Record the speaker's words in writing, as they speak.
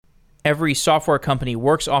Every software company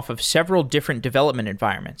works off of several different development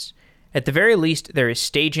environments. At the very least, there is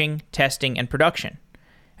staging, testing, and production.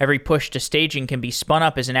 Every push to staging can be spun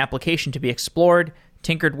up as an application to be explored,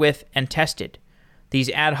 tinkered with, and tested. These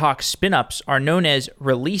ad hoc spin-ups are known as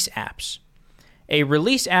release apps. A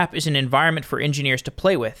release app is an environment for engineers to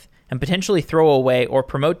play with and potentially throw away or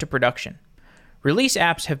promote to production. Release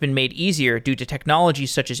apps have been made easier due to technologies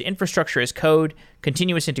such as infrastructure as code,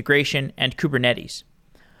 continuous integration, and Kubernetes.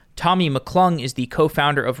 Tommy McClung is the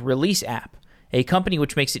co-founder of Release App, a company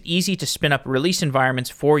which makes it easy to spin up release environments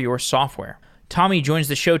for your software. Tommy joins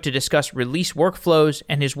the show to discuss release workflows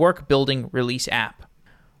and his work building Release App.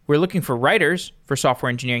 We're looking for writers for Software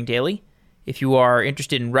Engineering Daily. If you are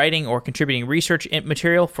interested in writing or contributing research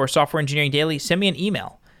material for Software Engineering Daily, send me an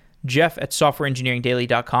email,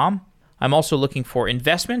 jeff@softwareengineeringdaily.com. I'm also looking for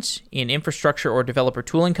investments in infrastructure or developer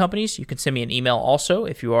tooling companies. You can send me an email also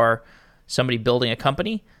if you are somebody building a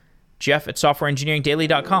company,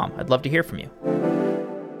 jeff@softwareengineeringdaily.com. I'd love to hear from you.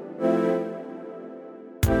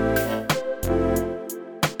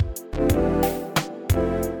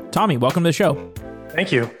 Tommy, welcome to the show.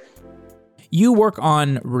 Thank you. You work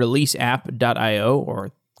on releaseapp.io, or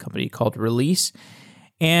a company called Release,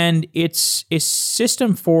 and it's a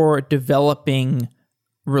system for developing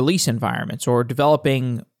release environments or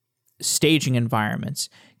developing staging environments.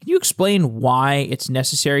 Can you explain why it's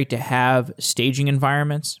necessary to have staging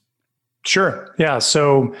environments? Sure. Yeah.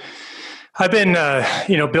 So I've been,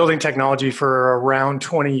 building technology for around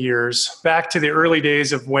 20 years. Back to the early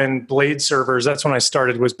days of when Blade servers, that's when I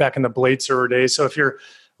started, was back in the Blade server days. So if you're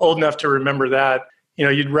old enough to remember that,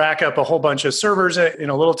 you'd rack up a whole bunch of servers in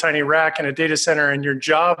a little tiny rack in a data center, and your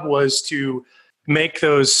job was to make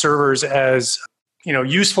those servers as,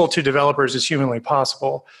 useful to developers as humanly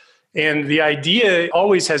possible. And the idea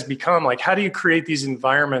always has become like, how do you create these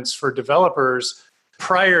environments for developers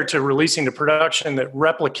prior to releasing to production that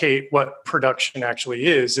replicate what production actually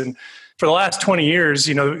is? And for the last 20 years,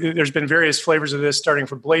 there's been various flavors of this, starting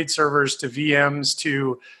from Blade servers to VMs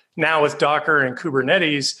to now with Docker and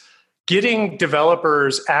Kubernetes, getting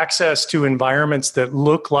developers access to environments that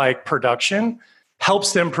look like production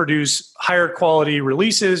helps them produce higher quality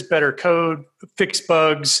releases, better code, fix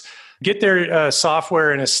bugs, get their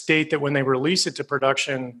software in a state that when they release it to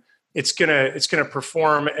production, it's gonna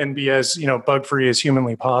perform and be as bug free as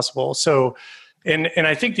humanly possible. So, and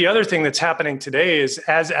I think the other thing that's happening today is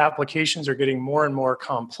as applications are getting more and more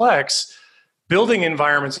complex, building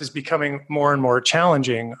environments is becoming more and more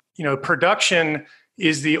challenging. Production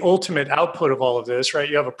is the ultimate output of all of this, right?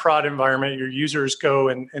 You have a prod environment, your users go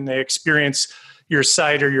and they experience your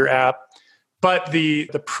site or your app. But the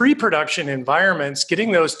pre-production environments,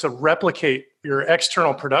 getting those to replicate your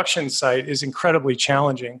external production site is incredibly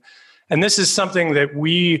challenging. And this is something that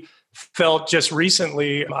we felt just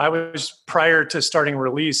recently. Prior to starting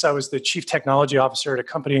Release, I was the chief technology officer at a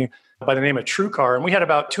company by the name of TrueCar. And we had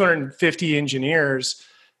about 250 engineers.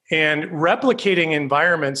 And replicating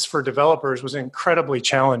environments for developers was incredibly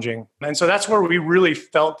challenging. And so that's where we really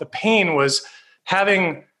felt the pain, was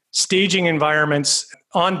having staging environments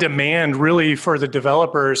on demand really for the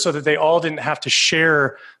developers so that they all didn't have to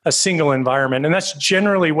share a single environment. And that's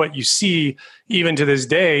generally what you see even to this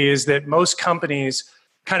day, is that most companies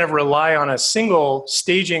kind of rely on a single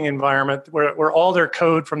staging environment where all their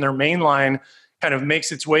code from their main line kind of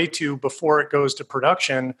makes its way to before it goes to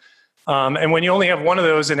production. And when you only have one of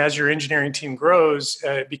those, and as your engineering team grows,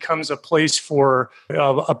 it becomes a place for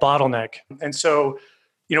a bottleneck. And so,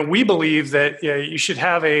 we believe that you should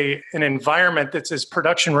have an environment that's as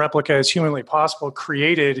production replica as humanly possible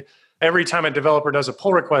created every time a developer does a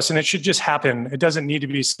pull request, and it should just happen. It doesn't need to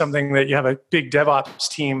be something that you have a big DevOps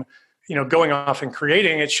team, going off and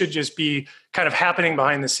creating. It should just be kind of happening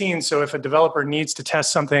behind the scenes. So if a developer needs to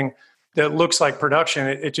test something that looks like production,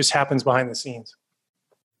 it just happens behind the scenes.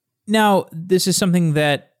 Now, this is something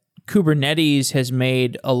that Kubernetes has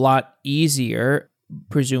made a lot easier,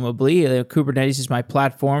 presumably. Kubernetes is my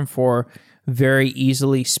platform for very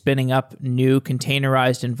easily spinning up new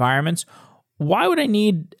containerized environments. Why would I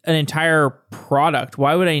need an entire product?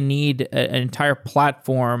 Why would I need an entire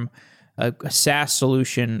platform, a SaaS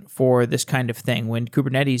solution for this kind of thing when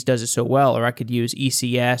Kubernetes does it so well? Or I could use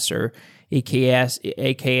ECS or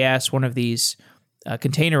AKS, one of these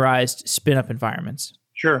containerized spin-up environments.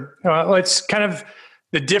 Sure. Well, it's kind of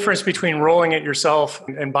the difference between rolling it yourself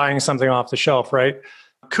and buying something off the shelf, right?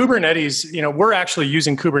 Kubernetes, we're actually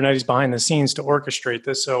using Kubernetes behind the scenes to orchestrate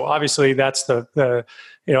this. So obviously that's a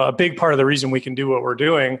big part of the reason we can do what we're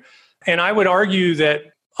doing. And I would argue that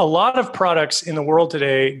a lot of products in the world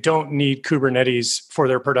today don't need Kubernetes for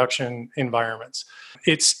their production environments.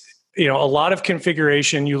 It's a lot of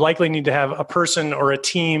configuration. You likely need to have a person or a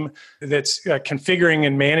team that's configuring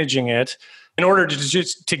and managing it in order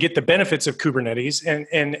to get the benefits of Kubernetes.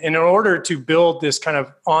 And in order to build this kind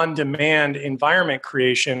of on-demand environment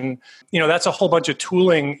creation, that's a whole bunch of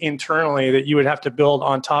tooling internally that you would have to build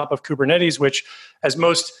on top of Kubernetes, which, as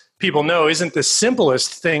most people know, isn't the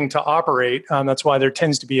simplest thing to operate. That's why there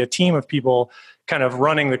tends to be a team of people kind of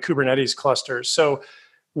running the Kubernetes clusters. So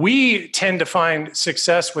we tend to find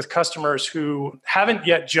success with customers who haven't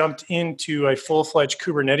yet jumped into a full-fledged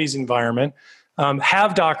Kubernetes environment,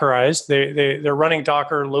 have Dockerized. They're running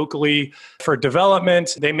Docker locally for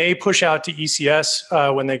development. They may push out to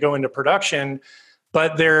ECS when they go into production,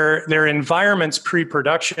 but their environments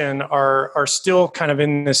pre-production are still kind of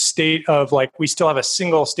in this state of like, we still have a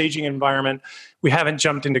single staging environment. We haven't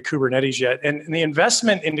jumped into Kubernetes yet. And the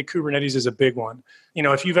investment into Kubernetes is a big one.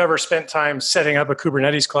 If you've ever spent time setting up a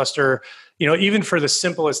Kubernetes cluster, even for the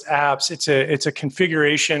simplest apps, it's a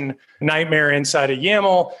configuration nightmare inside of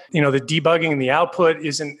YAML. The debugging and the output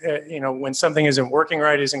isn't, when something isn't working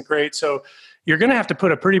right, isn't great. So you're going to have to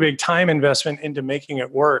put a pretty big time investment into making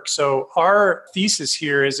it work. So our thesis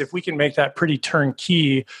here is if we can make that pretty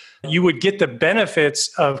turnkey, you would get the benefits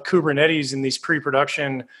of Kubernetes in these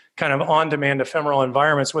pre-production kind of on-demand ephemeral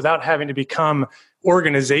environments without having to become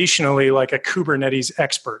organizationally like a Kubernetes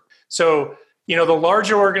expert. So, the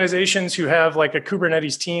larger organizations who have like a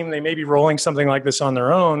Kubernetes team, they may be rolling something like this on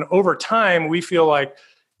their own. Over time, we feel like,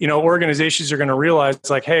 organizations are going to realize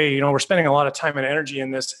like, hey, we're spending a lot of time and energy in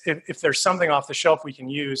this. If there's something off the shelf we can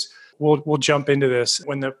use, we'll jump into this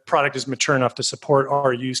when the product is mature enough to support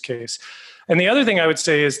our use case. And the other thing I would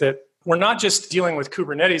say is that we're not just dealing with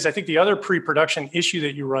Kubernetes. I think the other pre-production issue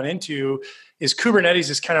that you run into is Kubernetes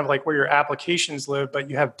is kind of like where your applications live, but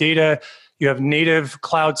you have data, you have native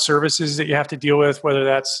cloud services that you have to deal with, whether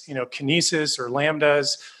that's, Kinesis or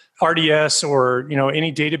Lambdas, RDS, or,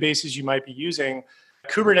 any databases you might be using.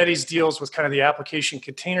 Kubernetes deals with kind of the application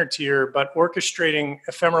container tier, but orchestrating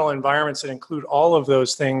ephemeral environments that include all of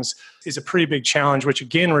those things is a pretty big challenge, which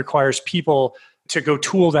again requires people to go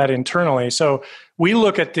tool that internally. So we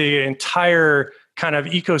look at the entire kind of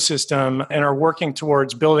ecosystem and are working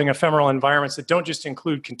towards building ephemeral environments that don't just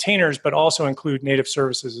include containers, but also include native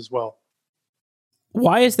services as well.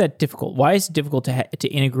 Why is that difficult? Why is it difficult to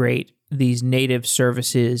integrate these native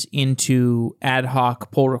services into ad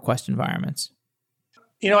hoc pull request environments?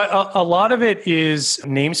 A lot of it is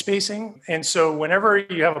namespacing. And so whenever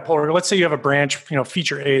you have a pull, let's say you have a branch,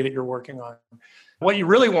 feature A that you're working on. What you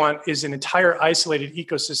really want is an entire isolated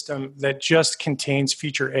ecosystem that just contains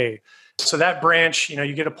feature A. So that branch,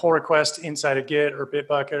 you get a pull request inside of Git or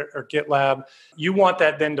Bitbucket or GitLab. You want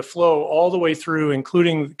that then to flow all the way through,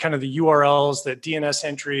 including kind of the URLs, the DNS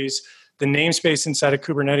entries, the namespace inside of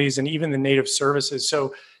Kubernetes, and even the native services.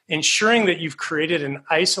 So ensuring that you've created an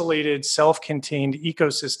isolated, self-contained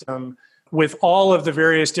ecosystem with all of the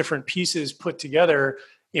various different pieces put together,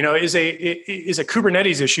 is a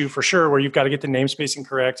Kubernetes issue for sure, where you've got to get the namespacing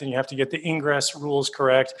correct and you have to get the ingress rules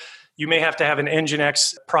correct. You may have to have an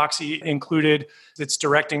Nginx proxy included that's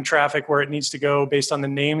directing traffic where it needs to go based on the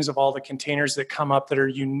names of all the containers that come up that are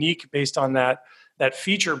unique based on that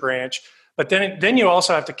feature branch. But then you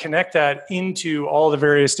also have to connect that into all the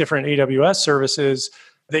various different AWS services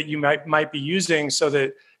that you might be using so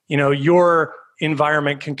that your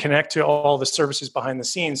environment can connect to all the services behind the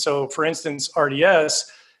scenes. So for instance, RDS,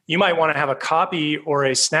 you might want to have a copy or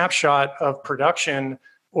a snapshot of production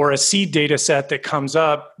or a seed data set that comes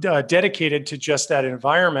up dedicated to just that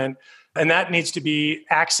environment. And that needs to be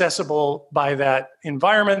accessible by that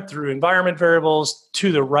environment through environment variables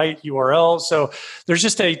to the right URL. So there's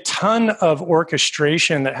just a ton of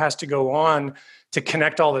orchestration that has to go on to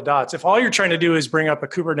connect all the dots. If all you're trying to do is bring up a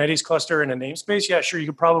Kubernetes cluster and a namespace, yeah, sure, you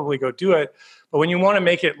could probably go do it. But when you want to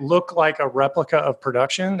make it look like a replica of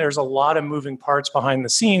production, there's a lot of moving parts behind the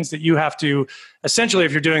scenes that you have to, essentially,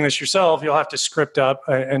 if you're doing this yourself, you'll have to script up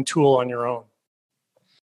and tool on your own.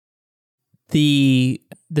 The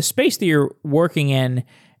space that you're working in,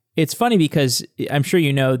 it's funny because I'm sure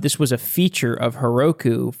this was a feature of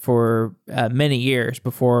Heroku for many years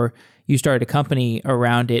before you started a company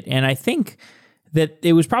around it. And I think that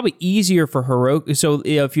it was probably easier for Heroku. So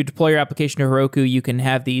if you deploy your application to Heroku, you can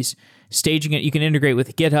have these staging, you can integrate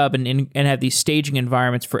with GitHub and have these staging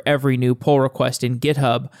environments for every new pull request in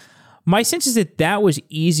GitHub. My sense is that was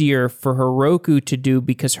easier for Heroku to do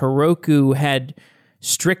because Heroku had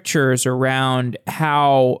strictures around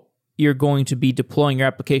how you're going to be deploying your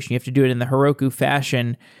application. You have to do it in the Heroku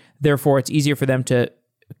fashion. Therefore, it's easier for them to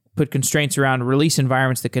put constraints around release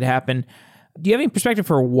environments that could happen. Do you have any perspective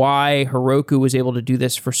for why Heroku was able to do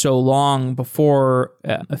this for so long before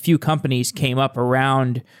a few companies came up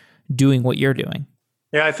around doing what you're doing?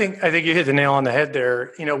 Yeah, I think you hit the nail on the head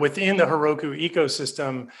there. Within the Heroku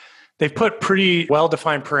ecosystem, they've put pretty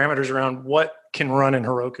well-defined parameters around what can run in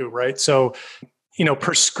Heroku, right? So,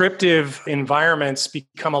 prescriptive environments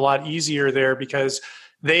become a lot easier there because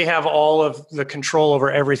they have all of the control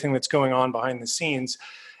over everything that's going on behind the scenes.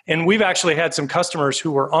 And we've actually had some customers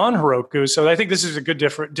who were on Heroku. So I think this is a good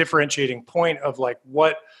differentiating point of like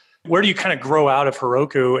where do you kind of grow out of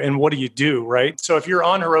Heroku and what do you do, right? So if you're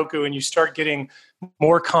on Heroku and you start getting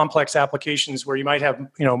more complex applications where you might have,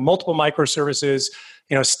 multiple microservices,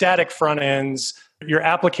 static front ends, your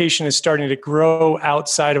application is starting to grow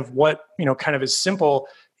outside of what, kind of is simple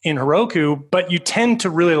in Heroku, but you tend to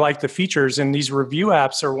really like the features. And these review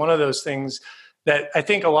apps are one of those things that I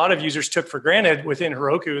think a lot of users took for granted within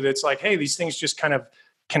Heroku. That's like, hey, these things just kind of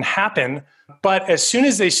can happen. But as soon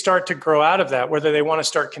as they start to grow out of that, whether they want to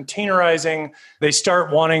start containerizing, they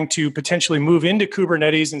start wanting to potentially move into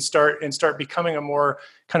Kubernetes and start becoming a more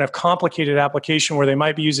kind of complicated application where they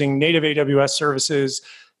might be using native AWS services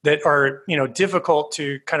that are, difficult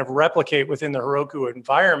to kind of replicate within the Heroku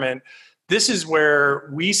environment. This is where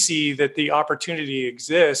we see that the opportunity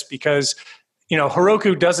exists because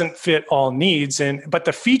Heroku doesn't fit all needs, but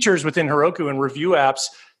the features within Heroku and review apps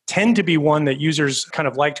tend to be one that users kind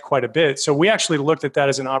of liked quite a bit. So we actually looked at that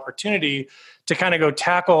as an opportunity to kind of go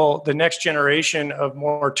tackle the next generation of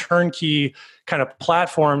more turnkey kind of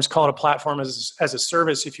platforms, call it a platform as a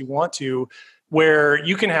service if you want to, where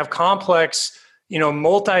you can have complex,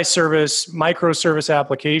 multi-service, microservice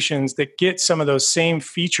applications that get some of those same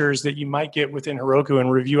features that you might get within Heroku,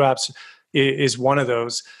 and review apps is one of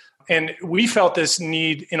those. And we felt this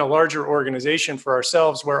need in a larger organization for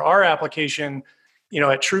ourselves where our application,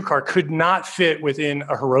 at TrueCar could not fit within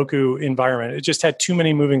a Heroku environment. It just had too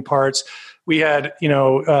many moving parts. We had,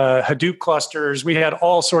 Hadoop clusters. We had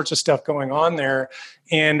all sorts of stuff going on there.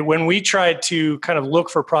 And when we tried to kind of look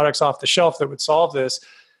for products off the shelf that would solve this,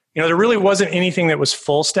 there really wasn't anything that was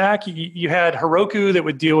full stack. You had Heroku that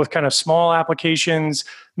would deal with kind of small applications,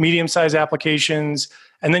 medium-sized applications,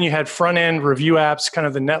 and then you had front-end review apps, kind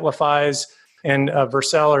of the Netlifys and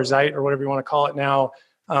Vercel or Zeit or whatever you want to call it now,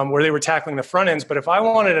 where they were tackling the front ends. But if I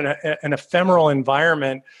wanted an ephemeral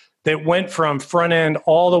environment that went from front end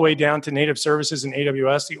all the way down to native services in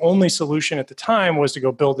AWS, the only solution at the time was to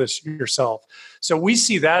go build this yourself. So we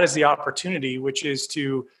see that as the opportunity, which is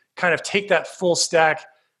to kind of take that full stack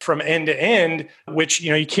from end to end, which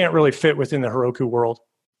you can't really fit within the Heroku world.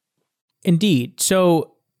 Indeed.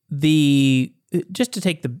 So just to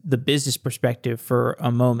take the business perspective for a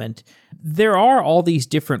moment, there are all these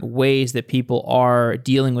different ways that people are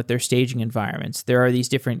dealing with their staging environments. There are these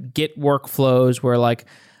different Git workflows where like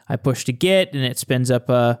I push to Git and it spins up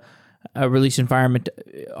a release environment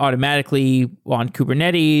automatically on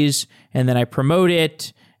Kubernetes, and then I promote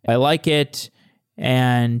it. I like it.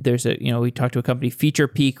 And there's we talked to a company,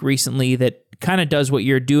 FeaturePeek, recently that kind of does what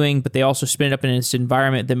you're doing, but they also spin it up in this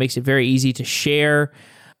environment that makes it very easy to share.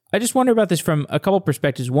 I just wonder about this from a couple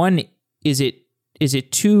perspectives. One, is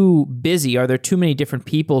it too busy? Are there too many different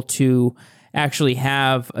people to actually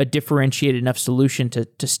have a differentiated enough solution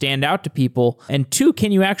to stand out to people? And two,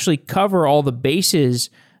 can you actually cover all the bases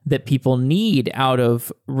that people need out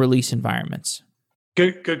of release environments?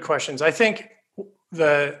 Good questions. I think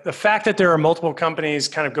the fact that there are multiple companies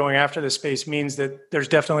kind of going after this space means that there's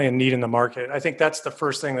definitely a need in the market. I think that's the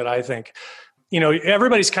first thing that I think.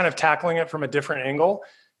 Everybody's kind of tackling it from a different angle.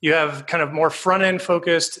 You have kind of more front-end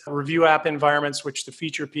focused review app environments, which the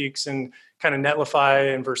FeaturePeeks and kind of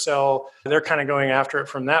Netlify and Vercel, they're kind of going after it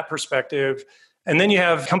from that perspective. And then you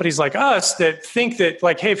have companies like us that think that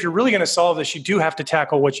like, hey, if you're really going to solve this, you do have to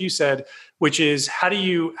tackle what you said, which is how do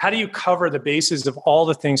you cover the bases of all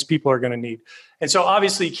the things people are going to need? And so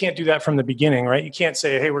obviously you can't do that from the beginning, right? You can't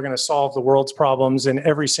say, hey, we're going to solve the world's problems and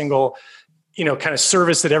every single, kind of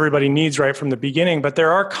service that everybody needs right from the beginning. But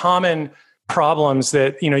there are common problems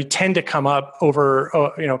that tend to come up over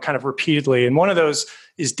kind of repeatedly, and one of those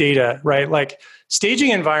is data, right? Like staging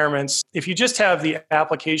environments, if you just have the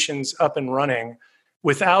applications up and running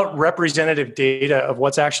without representative data of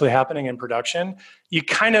what's actually happening in production, you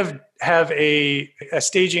kind of have a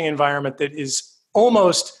staging environment that is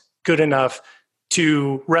almost good enough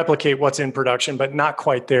to replicate what's in production, but not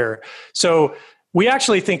quite there. So we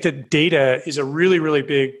actually think that data is a really, really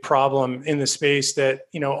big problem in the space that,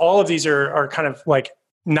 all of these are kind of like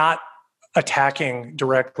not attacking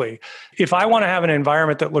directly. If I want to have an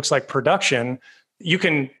environment that looks like production, you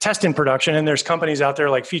can test in production, and there's companies out there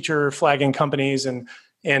like feature flagging companies and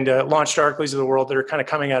and LaunchDarklys of the world that are kind of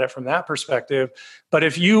coming at it from that perspective. But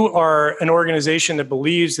if you are an organization that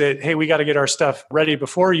believes that, hey, we got to get our stuff ready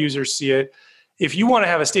before users see it, if you want to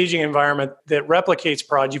have a staging environment that replicates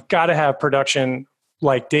prod, you've got to have production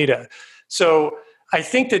like data. So I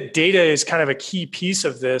think that data is kind of a key piece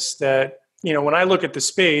of this that, when I look at the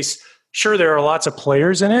space, sure, there are lots of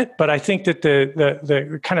players in it, but I think that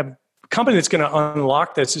the kind of company that's going to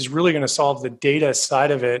unlock this is really going to solve the data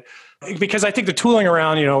side of it. Because I think the tooling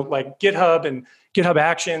around, like GitHub and GitHub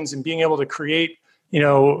Actions and being able to create,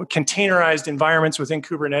 containerized environments within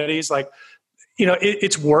Kubernetes,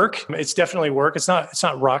 it's work. It's definitely work. It's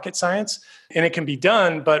not rocket science, and it can be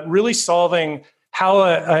done. But really solving how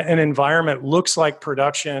an environment looks like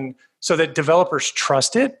production, so that developers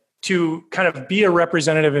trust it to kind of be a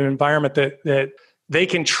representative of an environment that they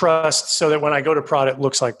can trust, so that when I go to prod, it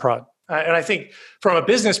looks like prod. And I think from a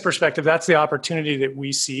business perspective, that's the opportunity that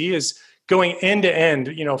we see, is going end to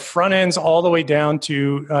end, front ends all the way down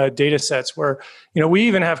to data sets where, we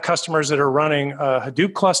even have customers that are running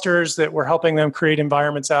Hadoop clusters that we're helping them create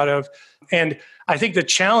environments out of. And I think the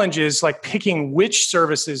challenge is like picking which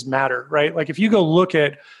services matter, right? Like if you go look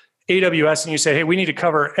at AWS and you say, hey, we need to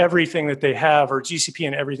cover everything that they have, or GCP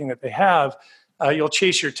and everything that they have, you'll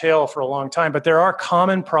chase your tail for a long time. But there are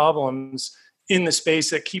common problems in the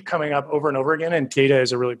space that keep coming up over and over again, and data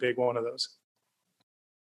is a really big one of those.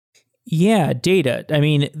 Yeah, data. I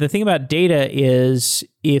mean, the thing about data is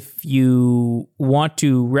if you want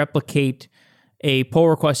to replicate a pull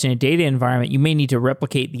request in a data environment, you may need to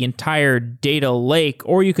replicate the entire data lake,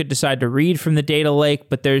 or you could decide to read from the data lake,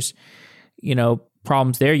 but there's,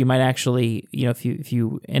 problems there. You might actually, if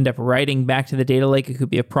you end up writing back to the data lake, it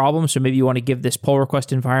could be a problem. So maybe you want to give this pull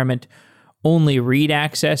request environment only read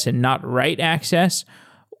access and not write access.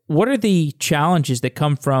 What are the challenges that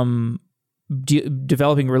come from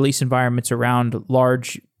developing release environments around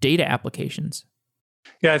large data applications?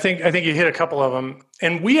 Yeah, I think you hit a couple of them.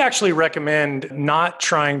 And we actually recommend not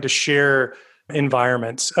trying to share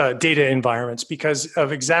environments, data environments, because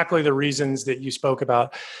of exactly the reasons that you spoke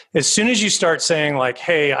about. As soon as you start saying like,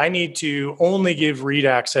 hey, I need to only give read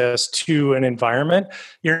access to an environment,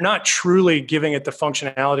 you're not truly giving it the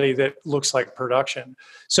functionality that looks like production.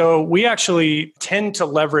 So we actually tend to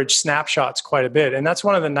leverage snapshots quite a bit. And that's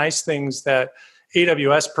one of the nice things that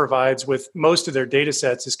AWS provides with most of their data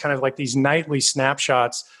sets, is kind of like these nightly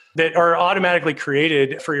snapshots that are automatically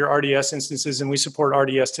created for your RDS instances. And we support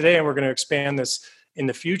RDS today, and we're going to expand this in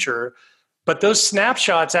the future. But those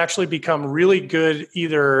snapshots actually become really good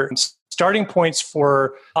either starting points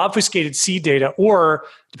for obfuscated seed data, or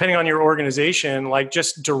depending on your organization, like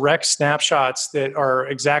just direct snapshots that are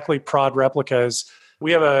exactly prod replicas.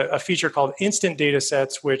 We have a feature called instant data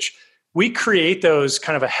sets, which we create those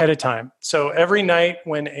kind of ahead of time. So every night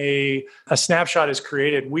when a snapshot is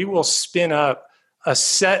created, we will spin up a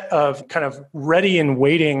set of kind of ready and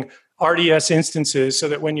waiting RDS instances, so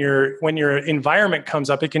that when your environment comes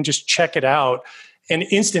up, it can just check it out, and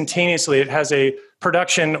instantaneously it has a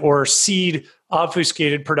production or seed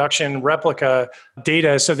obfuscated production replica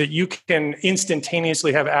data, so that you can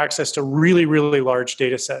instantaneously have access to really, really large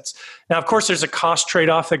data sets. Now, of course, there's a cost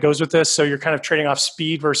trade-off that goes with this. So you're kind of trading off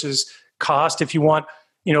speed versus cost. If you want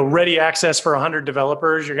ready access for 100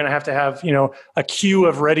 developers, you're going to have, a queue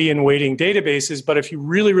of ready and waiting databases. But if you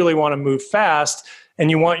really, really want to move fast and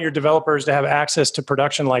you want your developers to have access to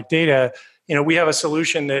production-like data, we have a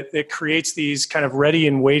solution that creates these kind of ready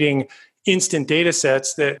and waiting instant data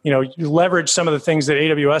sets that, you leverage some of the things that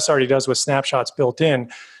AWS already does with snapshots built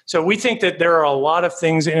in. So we think that there are a lot of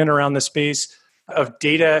things in and around the space of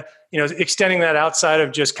data, extending that outside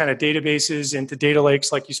of just kind of databases into data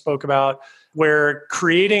lakes like you spoke about, where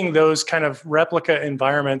creating those kind of replica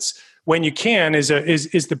environments when you can is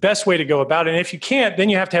the best way to go about it. And if you can't, then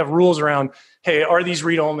you have to have rules around, hey, are these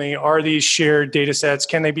read only? Are these shared data sets?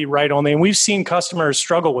 Can they be write only? And we've seen customers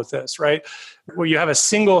struggle with this, right? Where you have a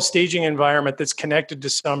single staging environment that's connected to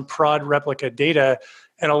some prod replica data,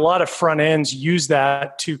 and a lot of front ends use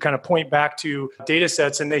that to kind of point back to data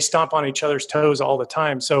sets, and they stomp on each other's toes all the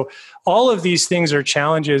time. So all of these things are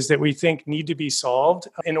challenges that we think need to be solved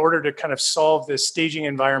in order to kind of solve this staging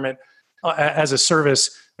environment as a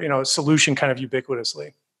service, solution kind of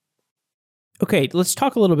ubiquitously. Okay, let's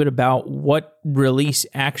talk a little bit about what release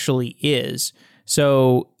actually is.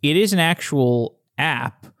 So it is an actual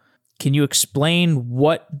app. Can you explain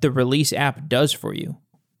what the release app does for you?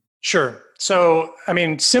 Sure. So,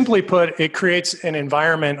 simply put, it creates an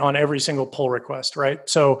environment on every single pull request, right?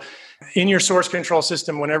 So in your source control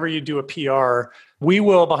system, whenever you do a PR, we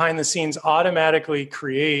will behind the scenes automatically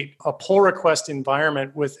create a pull request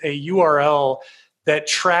environment with a URL that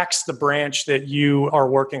tracks the branch that you are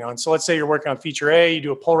working on. So let's say you're working on feature A, you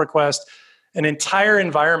do a pull request, an entire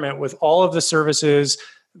environment with all of the services,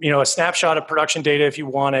 a snapshot of production data if you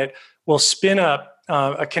want it, will spin up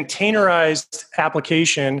a containerized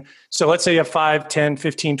application. So let's say you have 5, 10,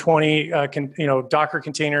 15, 20 Docker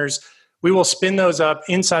containers. We will spin those up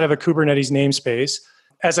inside of a Kubernetes namespace.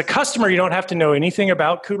 As a customer, you don't have to know anything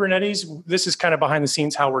about Kubernetes. This is kind of behind the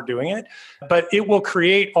scenes how we're doing it. But it will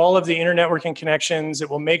create all of the internetworking connections. It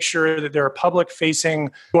will make sure that there are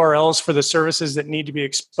public-facing URLs for the services that need to be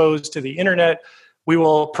exposed to the internet. We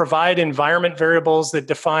will provide environment variables that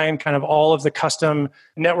define kind of all of the custom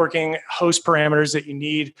networking host parameters that you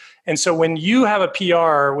need. And so when you have a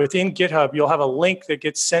PR within GitHub, you'll have a link that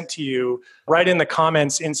gets sent to you right in the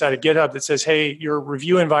comments inside of GitHub that says, hey, your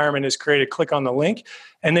review environment is created, click on the link.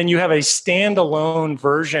 And then you have a standalone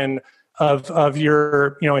version of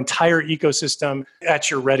your entire ecosystem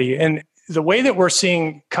at your ready. And the way that we're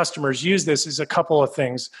seeing customers use this is a couple of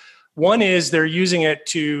things. One is they're using it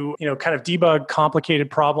to, kind of debug complicated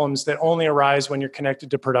problems that only arise when you're connected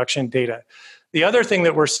to production data. The other thing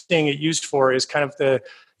that we're seeing it used for is kind of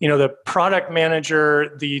the product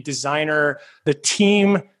manager, the designer, the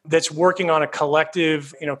team that's working on a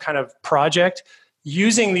collective, kind of project,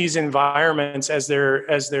 using these environments as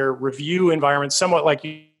their review environments, somewhat like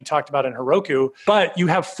you talked about in Heroku, but you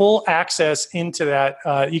have full access into that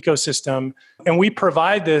ecosystem. And we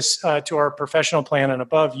provide this to our professional plan and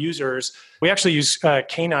above users. We actually use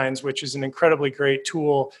K9s, which is an incredibly great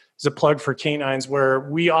tool. It's a plug for K9s, where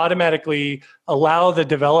we automatically allow the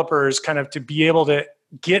developers kind of to be able to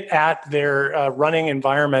get at their running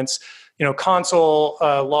environments, console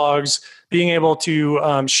logs, being able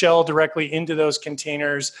to shell directly into those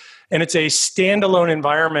containers. And it's a standalone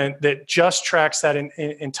environment that just tracks that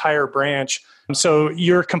entire branch. So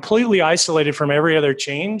you're completely isolated from every other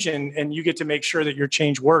change, and you get to make sure that your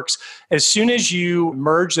change works. As soon as you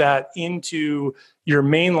merge that into your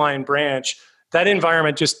mainline branch, that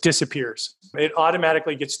environment just disappears. It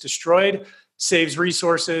automatically gets destroyed, saves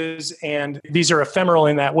resources, and these are ephemeral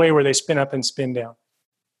in that way where they spin up and spin down.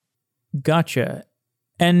 Gotcha.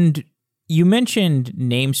 And you mentioned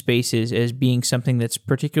namespaces as being something that's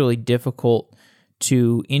particularly difficult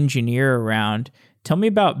to engineer around. Tell me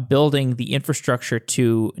about building the infrastructure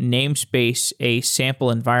to namespace a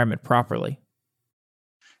sample environment properly.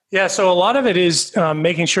 Yeah, so a lot of it is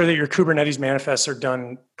making sure that your Kubernetes manifests are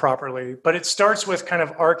done properly. But it starts with kind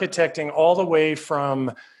of architecting all the way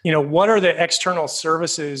from, what are the external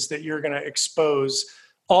services that you're going to expose,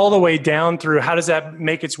 all the way down through how does that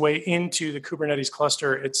make its way into the Kubernetes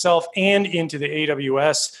cluster itself and into the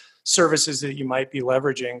AWS services that you might be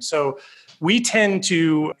leveraging. So we tend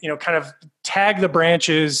to, kind of tag the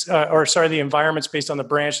branches, the environments based on the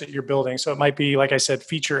branch that you're building. So it might be, like I said,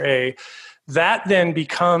 feature A. That then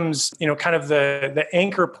becomes, kind of the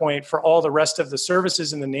anchor point for all the rest of the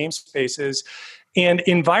services in the namespaces. And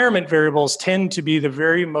environment variables tend to be the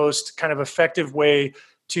very most kind of effective way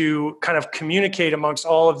to kind of communicate amongst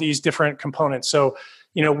all of these different components. So,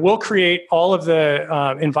 we'll create all of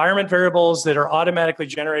the environment variables that are automatically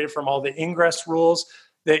generated from all the ingress rules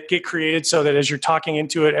that get created, so that as you're talking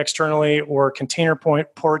into it externally, or container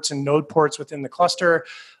ports and node ports within the cluster,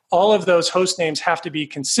 all of those host names have to be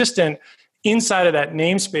consistent inside of that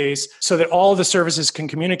namespace so that all of the services can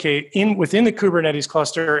communicate within the Kubernetes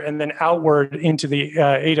cluster and then outward into the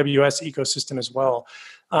AWS ecosystem as well.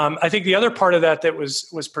 I think the other part of that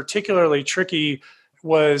was particularly tricky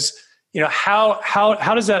was, how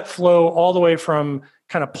does that flow all the way from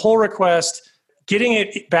kind of pull request, getting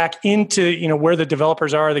it back into, where the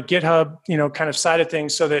developers are, the GitHub, kind of side of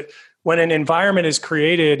things, so that when an environment is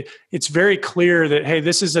created, it's very clear that, hey,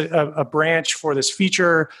 this is a branch for this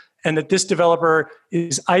feature, and that this developer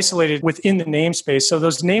is isolated within the namespace. So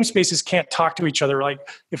those namespaces can't talk to each other. Like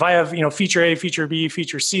if I have, feature A, feature B,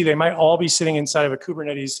 feature C, they might all be sitting inside of a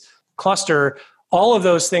Kubernetes cluster. All of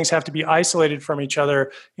those things have to be isolated from each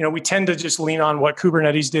other. We tend to just lean on what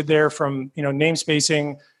Kubernetes did there from,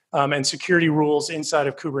 namespacing and security rules inside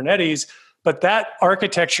of Kubernetes. But that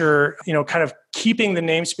architecture, kind of keeping the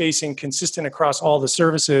namespacing consistent across all the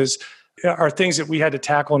services are things that we had to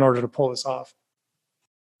tackle in order to pull this off.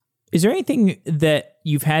 Is there anything that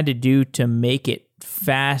you've had to do to make it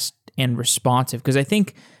fast and responsive? Because I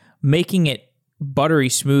think making it buttery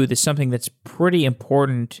smooth is something that's pretty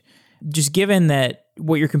important, just given that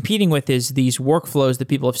what you're competing with is these workflows that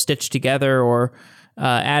people have stitched together, or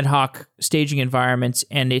ad hoc staging environments,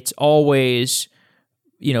 and it's always,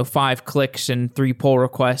 5 clicks and 3 pull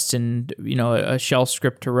requests and, a shell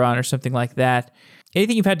script to run or something like that.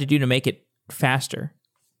 Anything you've had to do to make it faster?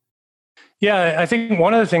 Yeah, I think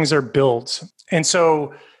one of the things are builds. And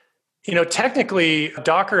so, technically,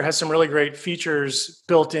 Docker has some really great features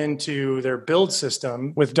built into their build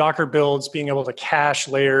system, with Docker builds being able to cache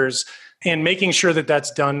layers and making sure that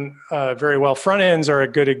that's done very well. Front ends are a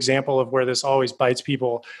good example of where this always bites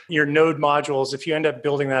people. Your node modules, if you end up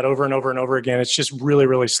building that over and over and over again, it's just really,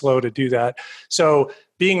 really slow to do that. So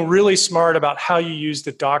being really smart about how you use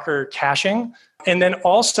the Docker caching. And then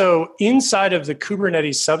also inside of the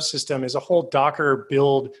Kubernetes subsystem is a whole Docker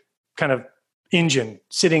build kind of engine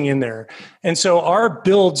sitting in there. And so our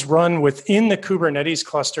builds run within the Kubernetes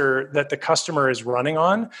cluster that the customer is running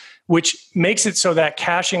on, which makes it so that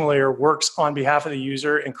caching layer works on behalf of the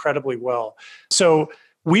user incredibly well. So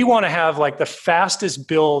we want to have like the fastest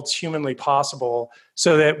builds humanly possible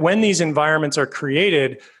so that when these environments are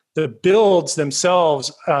created, the builds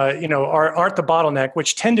themselves, aren't the bottleneck,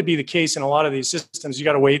 which tend to be the case in a lot of these systems. You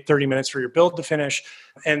got to wait 30 minutes for your build to finish,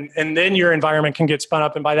 and then your environment can get spun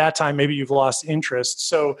up, and by that time, maybe you've lost interest.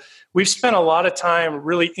 So we've spent a lot of time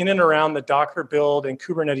really in and around the Docker build and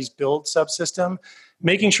Kubernetes build subsystem,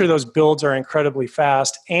 making sure those builds are incredibly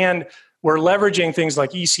fast, and we're leveraging things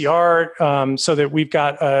like ECR so that we've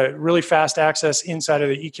got really fast access inside of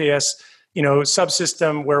the EKS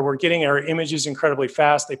subsystem where we're getting our images incredibly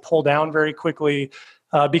fast. They pull down very quickly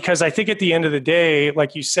because I think at the end of the day,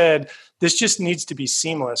 like you said, this just needs to be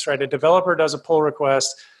seamless, right? A developer does a pull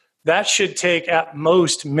request. That should take at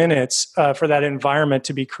most minutes for that environment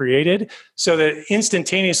to be created so that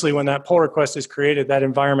instantaneously when that pull request is created, that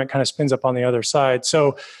environment kind of spins up on the other side.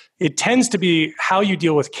 So it tends to be how you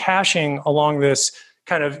deal with caching along this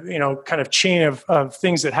kind of chain of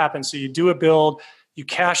things that happen. So you do a build, you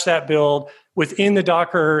cache that build. Within the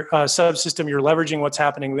Docker subsystem, you're leveraging what's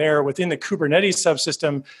happening there. Within the Kubernetes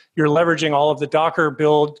subsystem, you're leveraging all of the Docker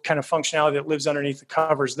build kind of functionality that lives underneath the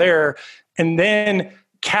covers there. And then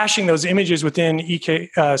caching those images within the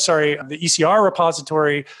ECR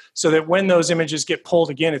repository so that when those images get pulled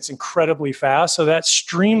again, it's incredibly fast. So that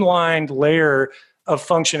streamlined layer of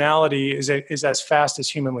functionality is as fast as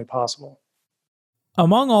humanly possible.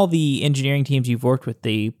 Among all the engineering teams you've worked with,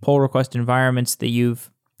 the pull request environments that you've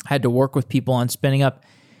had to work with people on spinning up,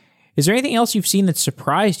 is there anything else you've seen that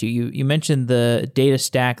surprised you? You mentioned the data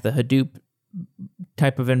stack, the Hadoop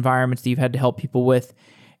type of environments that you've had to help people with.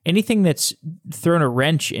 Anything that's thrown a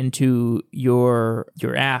wrench into your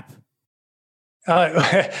app?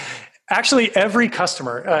 Actually, every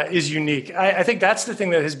customer is unique. I think that's the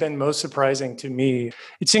thing that has been most surprising to me.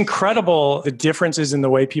 It's incredible the differences in the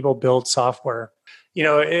way people build software.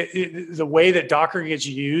 The way that Docker gets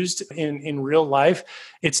used in real life,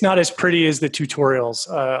 it's not as pretty as the tutorials.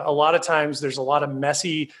 A lot of times there's a lot of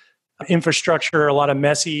messy infrastructure, a lot of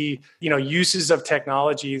messy, uses of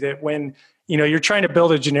technology that when, you're trying to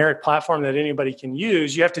build a generic platform that anybody can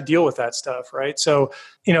use, you have to deal with that stuff, right? So,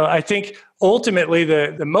 I think ultimately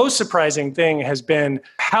the most surprising thing has been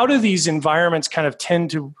how do these environments kind of tend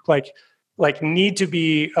to need to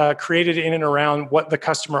be created in and around what the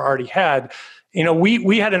customer already had.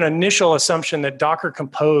 We had an initial assumption that Docker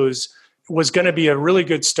Compose was going to be a really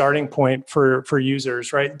good starting point for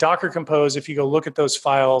users, right? Docker Compose, if you go look at those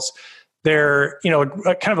files, they're,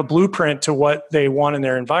 kind of a blueprint to what they want in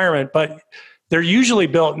their environment, but they're usually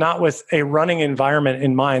built not with a running environment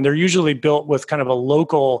in mind. They're usually built with kind of a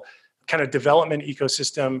local kind of development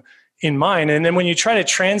ecosystem in mind. And then when you try to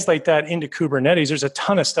translate that into Kubernetes, there's a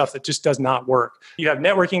ton of stuff that just does not work. You have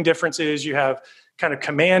networking differences, you have kind of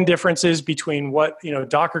command differences between what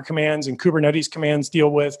Docker commands and Kubernetes commands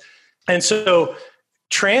deal with. And so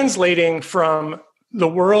translating from the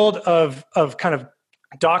world of kind of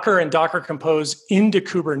Docker and Docker Compose into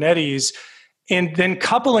Kubernetes, and then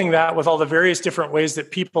coupling that with all the various different ways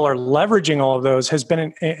that people are leveraging all of those has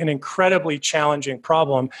been an incredibly challenging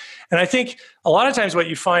problem. And I think a lot of times what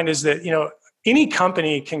you find is that, any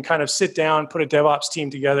company can kind of sit down, put a DevOps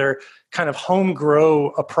team together, kind of home grow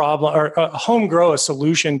a problem or home grow a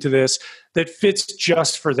solution to this that fits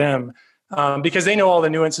just for them. Because they know all the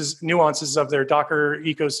nuances of their Docker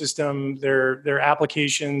ecosystem, their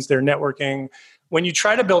applications, their networking. When you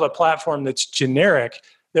try to build a platform that's generic,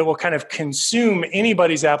 that will kind of consume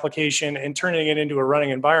anybody's application and turning it into a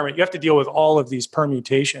running environment, you have to deal with all of these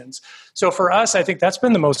permutations. So for us, I think that's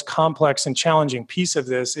been the most complex and challenging piece of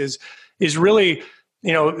this is really,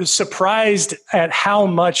 surprised at how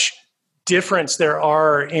much difference there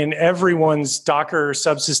are in everyone's Docker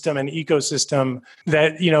subsystem and ecosystem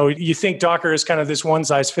that, you think Docker is kind of this one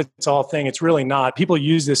size fits all thing. It's really not. People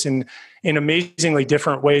use this in amazingly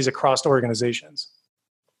different ways across organizations.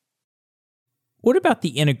 What about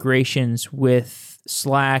the integrations with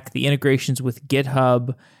Slack, the integrations with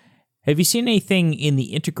GitHub? Have you seen anything in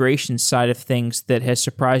the integration side of things that has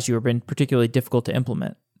surprised you or been particularly difficult to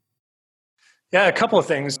implement? Yeah, a couple of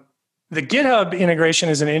things. The GitHub integration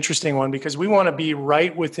is an interesting one because we want to be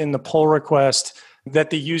right within the pull request that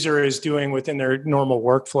the user is doing within their normal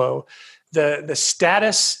workflow. The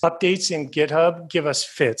status updates in GitHub give us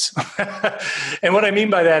fits. And what I mean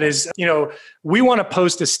by that is, we want to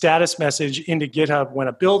post a status message into GitHub when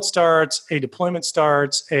a build starts, a deployment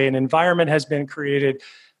starts, an environment has been created.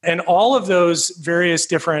 And all of those various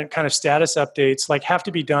different kind of status updates have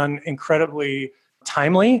to be done incredibly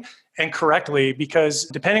timely and correctly, because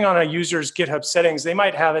depending on a user's GitHub settings, they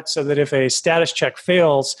might have it so that if a status check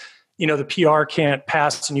fails, the PR can't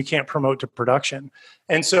pass and you can't promote to production.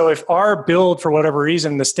 And so if our build, for whatever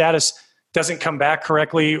reason, the status doesn't come back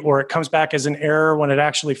correctly, or it comes back as an error when it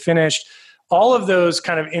actually finished, all of those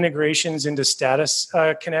kind of integrations into status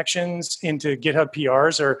connections into GitHub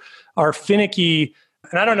PRs are finicky.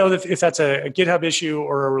 And I don't know if that's a GitHub issue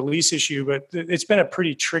or a release issue, but it's been a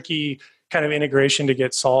pretty tricky kind of integration to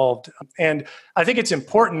get solved. And I think it's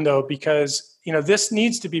important though, because this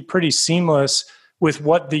needs to be pretty seamless with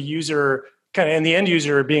what the user and the end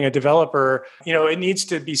user being a developer, it needs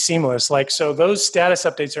to be seamless. So those status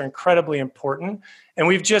updates are incredibly important. And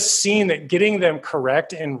we've just seen that getting them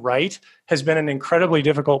correct and right has been an incredibly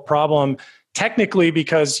difficult problem technically,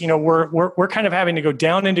 because, we're kind of having to go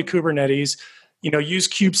down into Kubernetes, use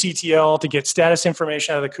kubectl to get status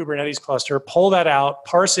information out of the Kubernetes cluster, pull that out,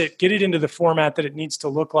 parse it, get it into the format that it needs to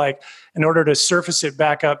look like in order to surface it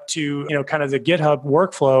back up to, kind of the GitHub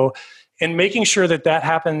workflow, and making sure that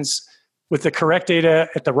happens with the correct data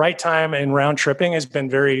at the right time and round tripping has been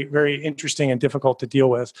very, very interesting and difficult to deal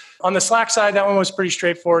with. On the Slack side, that one was pretty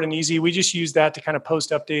straightforward and easy. We just use that to kind of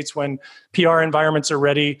post updates when PR environments are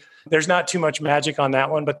ready. There's not too much magic on that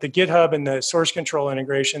one, but the GitHub and the source control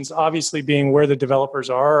integrations, obviously being where the developers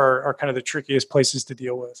are kind of the trickiest places to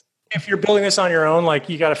deal with. If you're building this on your own,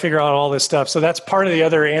 you got to figure out all this stuff. So that's part of the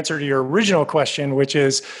other answer to your original question, which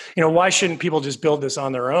is, why shouldn't people just build this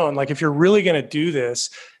on their own? If you're really going to do this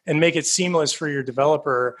and make it seamless for your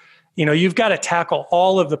developer, you've got to tackle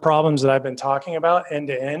all of the problems that I've been talking about end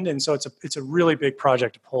to end. And so it's a really big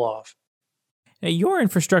project to pull off. Now, your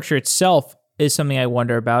infrastructure itself is something I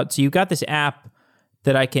wonder about. So you've got this app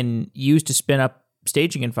that I can use to spin up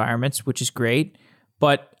staging environments, which is great.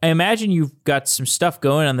 But I imagine you've got some stuff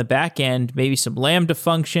going on the back end, maybe some Lambda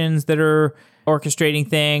functions that are orchestrating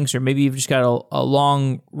things, or maybe you've just got a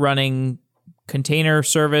long running container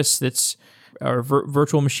service or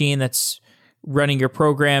virtual machine that's running your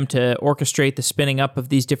program to orchestrate the spinning up of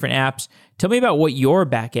these different apps. Tell me about what your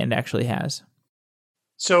back end actually has.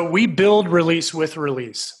 So we build release with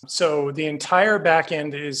release. So the entire back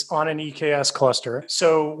end is on an EKS cluster.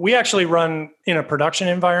 So we actually run in a production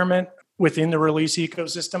environment within the release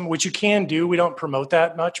ecosystem, which you can do. We don't promote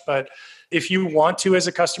that much, but if you want to as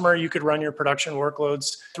a customer, you could run your production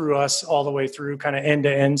workloads through us all the way through kind of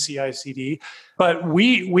end-to-end CI/CD. But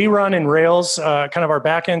we run in Rails, kind of our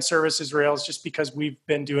back-end service is Rails, just because we've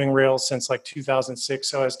been doing Rails since 2006.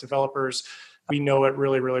 So as developers, we know it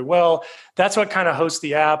really, really well. That's what kind of hosts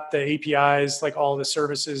the app, the APIs, all the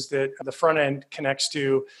services that the front end connects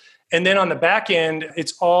to. And then on the back end,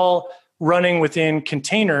 it's all running within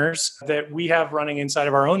containers that we have running inside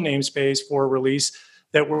of our own namespace for release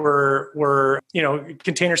that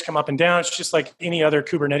containers come up and down. It's just like any other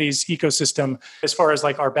Kubernetes ecosystem as far as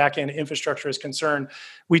our backend infrastructure is concerned.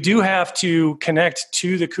 We do have to connect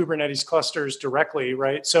to the Kubernetes clusters directly,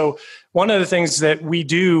 right? So one of the things that we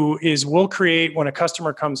do is we'll create, when a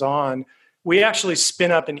customer comes on, we actually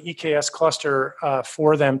spin up an EKS cluster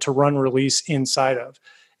for them to run release inside of.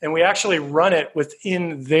 And we actually run it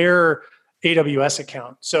within their AWS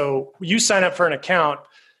account. So you sign up for an account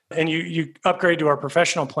and you upgrade to our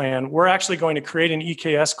professional plan. We're actually going to create an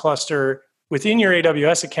EKS cluster within your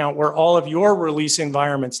AWS account where all of your release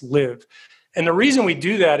environments live. And the reason we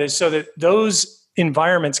do that is so that those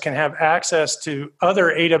environments can have access to other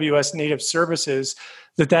AWS native services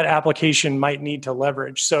that application might need to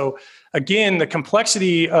leverage. So again, the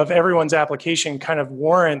complexity of everyone's application kind of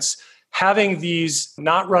warrants having these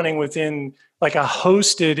not running within a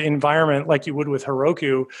hosted environment like you would with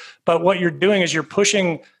Heroku. But what you're doing is you're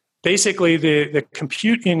pushing basically the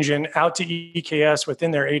compute engine out to EKS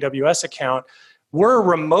within their AWS account. We're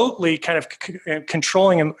remotely kind of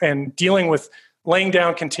controlling and dealing with laying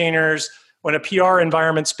down containers. When a PR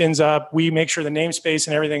environment spins up, we make sure the namespace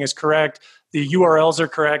and everything is correct. The URLs are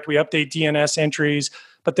correct. We update DNS entries.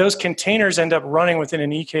 But those containers end up running within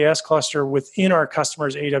an EKS cluster within our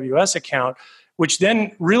customer's AWS account, which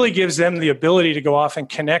then really gives them the ability to go off and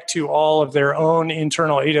connect to all of their own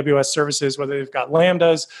internal AWS services, whether they've got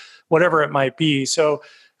Lambdas, whatever it might be. So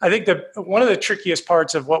I think that one of the trickiest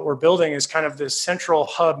parts of what we're building is kind of this central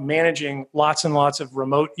hub managing lots and lots of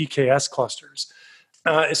remote EKS clusters.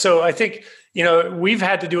 So I think, we've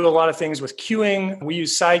had to do a lot of things with queuing. We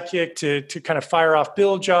use Sidekiq to kind of fire off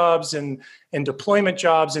build jobs and deployment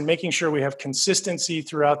jobs and making sure we have consistency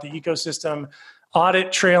throughout the ecosystem.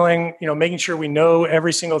 Audit trailing, making sure we know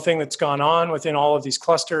every single thing that's gone on within all of these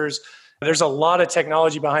clusters. There's a lot of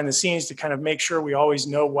technology behind the scenes to kind of make sure we always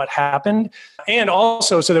know what happened. And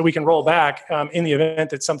also so that we can roll back in the event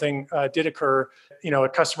that something did occur, a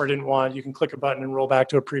customer didn't want, you can click a button and roll back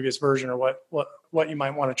to a previous version or what you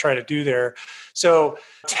might want to try to do there. So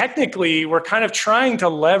technically, we're kind of trying to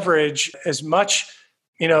leverage as much,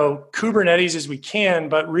 Kubernetes as we can,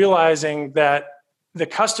 but realizing that the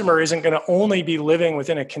customer isn't going to only be living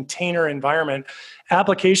within a container environment.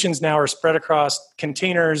 Applications now are spread across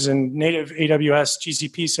containers and native AWS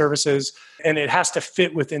GCP services, and it has to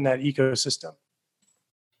fit within that ecosystem.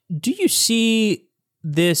 Do you see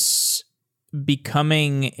this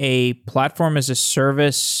becoming a platform as a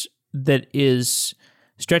service that is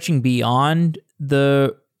stretching beyond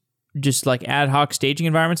the just like ad hoc staging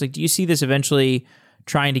environments? Like, do you see this eventually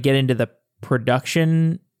trying to get into the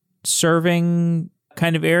production serving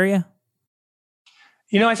kind of area?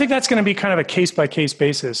 I think that's going to be kind of a case-by-case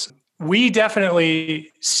basis. We definitely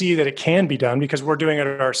see that it can be done because we're doing it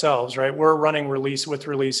ourselves, right? We're running release with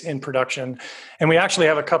release in production. And we actually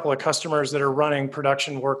have a couple of customers that are running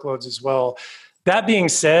production workloads as well. That being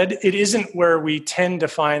said, it isn't where we tend to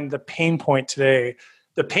find the pain point today.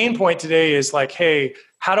 The pain point today is like, hey,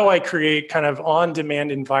 how do I create kind of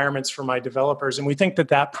on-demand environments for my developers? And we think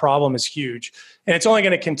that problem is huge. And it's only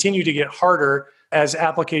going to continue to get harder as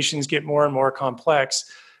applications get more and more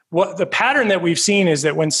complex. What the pattern that we've seen is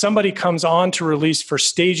that when somebody comes on to release for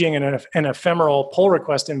staging and ephemeral pull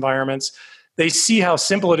request environments, they see how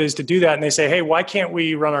simple it is to do that. And they say, hey, why can't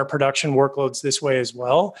we run our production workloads this way as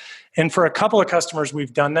well? And for a couple of customers,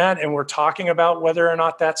 we've done that. And we're talking about whether or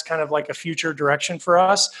not that's kind of like a future direction for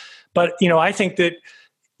us. But, I think that,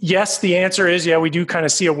 yes, the answer is, we do kind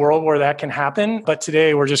of see a world where that can happen. But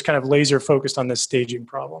today we're just kind of laser focused on this staging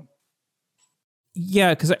problem.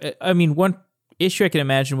 Yeah, because one issue I can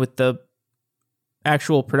imagine with the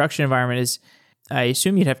actual production environment is I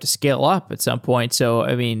assume you'd have to scale up at some point. So,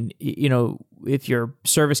 if your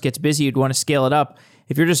service gets busy, you'd want to scale it up.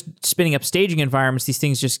 If you're just spinning up staging environments, these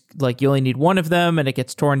things just like you only need one of them and it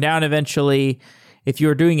gets torn down eventually. If you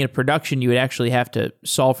were doing it in production, you would actually have to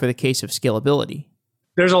solve for the case of scalability.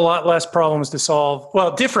 There's a lot less problems to solve.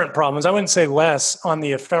 Well, different problems. I wouldn't say less on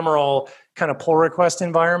the ephemeral kind of pull request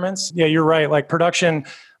environments. Yeah, you're right. Like production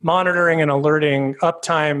monitoring and alerting,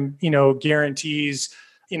 uptime, guarantees,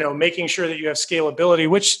 making sure that you have scalability,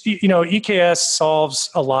 which, EKS solves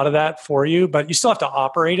a lot of that for you, but you still have to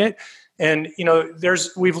operate it. And,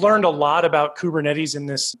 we've learned a lot about Kubernetes in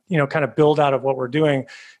this, kind of build out of what we're doing.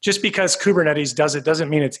 Just because Kubernetes does it doesn't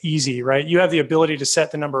mean it's easy, right? You have the ability to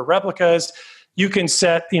set the number of replicas. You can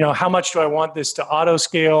set, how much do I want this to auto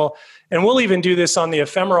scale? And we'll even do this on the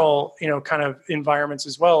ephemeral, kind of environments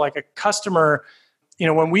as well. Like a customer,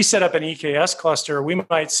 when we set up an EKS cluster, we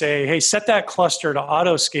might say, hey, set that cluster to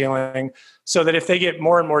auto scaling so that if they get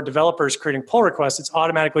more and more developers creating pull requests, it's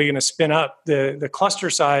automatically going to spin up the cluster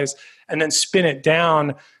size and then spin it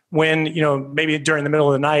down when, maybe during the middle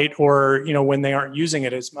of the night or, when they aren't using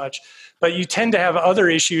it as much. But you tend to have other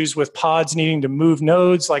issues with pods needing to move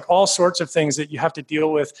nodes, like all sorts of things that you have to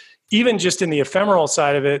deal with, even just in the ephemeral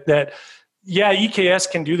side of it that, EKS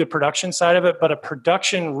can do the production side of it, but a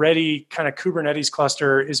production-ready kind of Kubernetes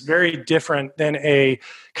cluster is very different than a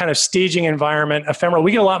kind of staging environment, ephemeral.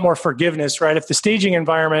 We get a lot more forgiveness, right? If the staging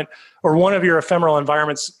environment or one of your ephemeral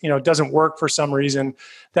environments, doesn't work for some reason,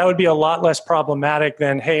 that would be a lot less problematic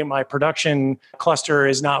than, hey, my production cluster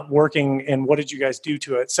is not working, and what did you guys do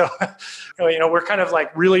to it? So, we're kind of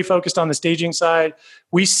like really focused on the staging side.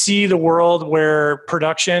 We see the world where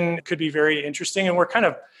production could be very interesting, and we're kind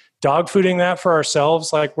of dogfooding that for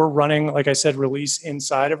ourselves. Like we're running, like I said, release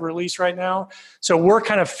inside of release right now. So we're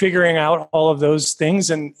kind of figuring out all of those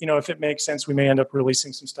things. And, if it makes sense, we may end up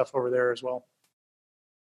releasing some stuff over there as well.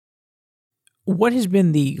 What has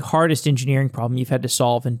been the hardest engineering problem you've had to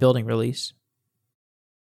solve in building release?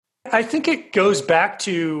 I think it goes back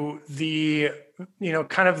to the,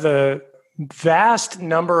 kind of the vast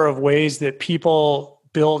number of ways that people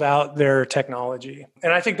build out their technology.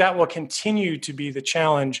 And I think that will continue to be the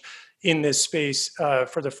challenge in this space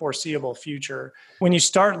for the foreseeable future. When you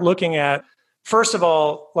start looking at, first of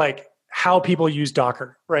all, like how people use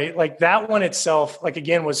Docker, right? Like that one itself, like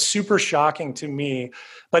again, was super shocking to me.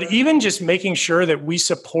 But even just making sure that we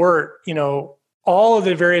support, all of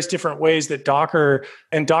the various different ways that Docker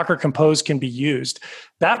and Docker Compose can be used.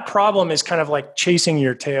 That problem is kind of like chasing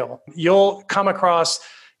your tail. You'll come across,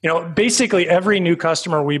 basically every new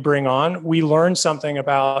customer we bring on, we learn something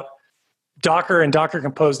about Docker and Docker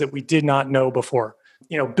Compose that we did not know before.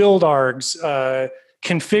 Build args,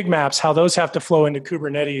 config maps, how those have to flow into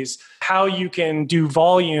Kubernetes, how you can do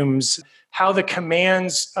volumes, how the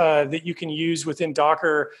commands that you can use within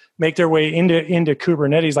Docker make their way into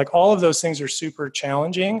Kubernetes. Like all of those things are super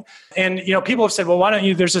challenging. And people have said, well, why don't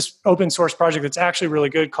you, there's this open source project that's actually really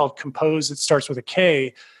good called Compose. It starts with a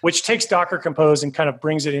K, which takes Docker Compose and kind of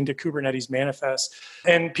brings it into Kubernetes manifest.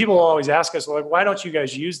 And people always ask us, well, why don't you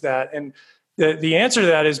guys use that? And the answer to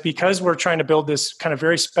that is because we're trying to build this kind of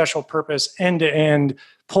very special purpose end-to-end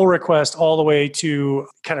pull request all the way to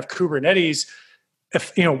kind of Kubernetes.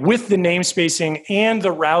 With the namespacing and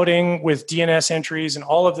the routing with DNS entries and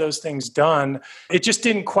all of those things done, it just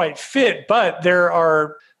didn't quite fit. But there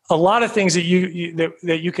are a lot of things that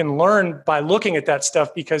you can learn by looking at that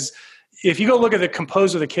stuff, because if you go look at the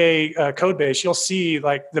Compose with a K code base, you'll see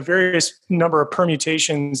like the various number of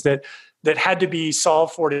permutations that had to be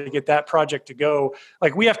solved for to get that project to go.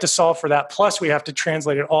 Like we have to solve for that. Plus we have to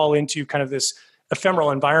translate it all into kind of this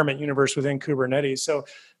ephemeral environment universe within Kubernetes. So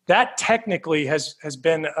that technically has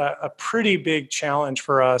been a pretty big challenge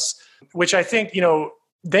for us, which I think,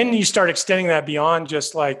 then you start extending that beyond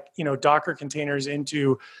just like, Docker containers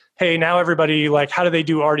into, hey, now everybody, like, how do they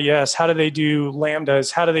do RDS? How do they do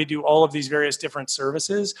Lambdas? How do they do all of these various different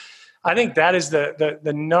services? I think that is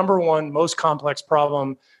the number one most complex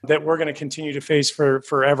problem that we're going to continue to face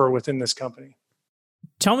forever within this company.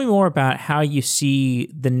 Tell me more about how you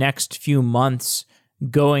see the next few months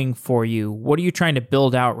going for you. What are you trying to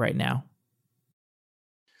build out right now?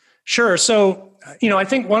 Sure. So, I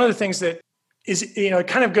think one of the things that is, it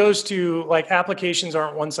kind of goes to like applications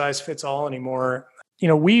aren't one size fits all anymore.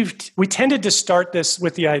 We tended to start this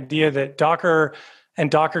with the idea that Docker and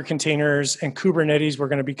Docker containers and Kubernetes were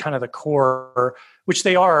going to be kind of the core, which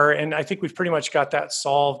they are. And I think we've pretty much got that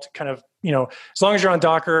solved kind of, as long as you're on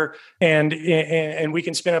Docker and we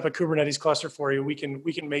can spin up a Kubernetes cluster for you, we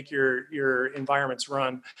can make your environments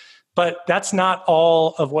run. But that's not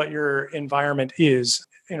all of what your environment is.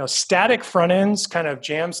 Static front ends, kind of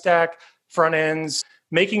Jamstack front ends,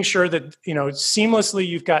 making sure that, seamlessly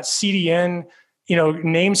you've got CDN,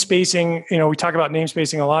 namespacing, we talk about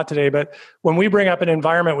namespacing a lot today, but when we bring up an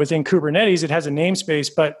environment within Kubernetes, it has a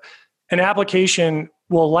namespace, but an application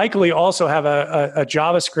will likely also have a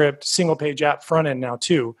JavaScript single page app front end now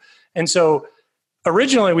too. And so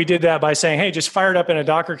originally we did that by saying, hey, just fire it up in a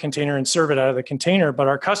Docker container and serve it out of the container. But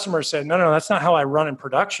our customer said, no, that's not how I run in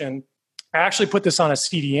production. I actually put this on a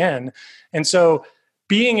CDN. And so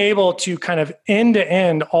being able to kind of end to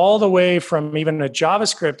end all the way from even a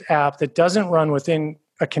JavaScript app that doesn't run within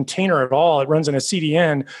a container at all, it runs in a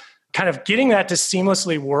CDN, kind of getting that to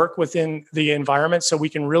seamlessly work within the environment so we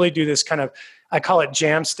can really do this kind of, I call it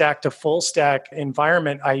Jamstack to full stack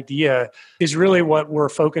environment idea is really what we're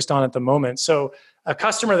focused on at the moment. So a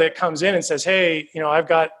customer that comes in and says, hey, I've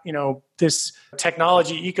got, this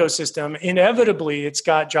technology ecosystem, inevitably it's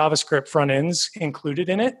got JavaScript front ends included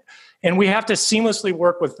in it. And we have to seamlessly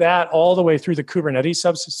work with that all the way through the Kubernetes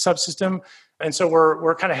subsystem. And so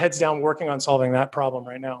we're kind of heads down working on solving that problem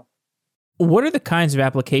right now. What are the kinds of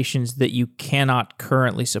applications that you cannot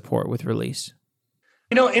currently support with release?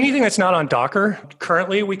 Anything that's not on Docker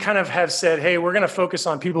currently, we kind of have said, hey, we're going to focus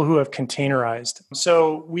on people who have containerized.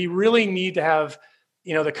 So we really need to have,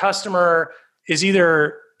 the customer is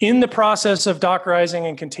either in the process of Dockerizing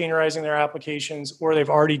and containerizing their applications, or they've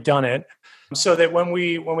already done it. So that when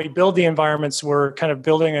we build the environments, we're kind of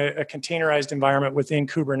building a containerized environment within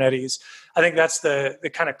Kubernetes. I think that's the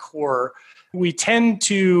kind of core. We tend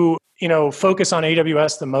to, focus on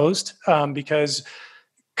AWS the most because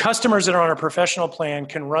customers that are on a professional plan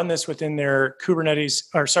can run this within their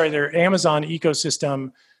their Amazon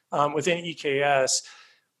ecosystem within EKS.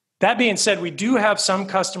 That being said, we do have some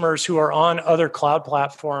customers who are on other cloud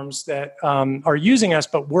platforms that are using us,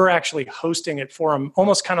 but we're actually hosting it for them,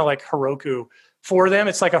 almost kind of like Heroku for them.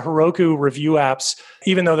 It's like a Heroku review apps,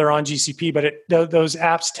 even though they're on GCP, but those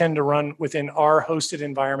apps tend to run within our hosted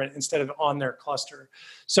environment instead of on their cluster.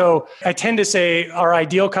 So I tend to say our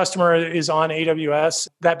ideal customer is on AWS.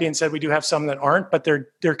 That being said, we do have some that aren't, but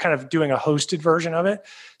they're kind of doing a hosted version of it.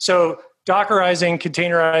 So Dockerizing,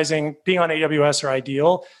 containerizing, being on AWS are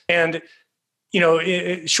ideal. And,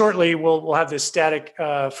 shortly we'll have this static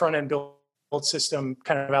front end build system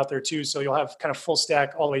kind of out there too. So you'll have kind of full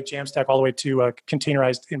stack all the way, Jamstack all the way to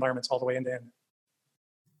containerized environments all the way end to end.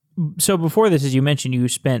 So before this, as you mentioned, you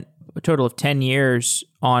spent a total of 10 years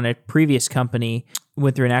on a previous company,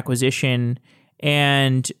 went through an acquisition.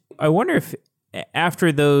 And I wonder if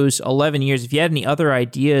after those 11 years, if you had any other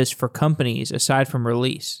ideas for companies aside from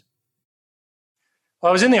Release. Well,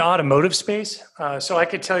 I was in the automotive space, so I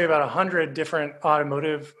could tell you about 100 different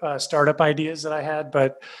automotive startup ideas that I had.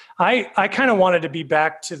 But I kind of wanted to be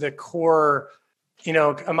back to the core.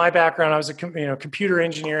 My background, I was computer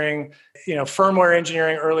engineering, firmware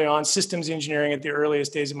engineering early on, systems engineering at the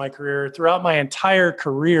earliest days of my career. Throughout my entire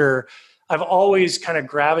career, I've always kind of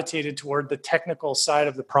gravitated toward the technical side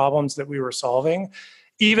of the problems that we were solving,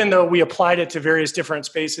 even though we applied it to various different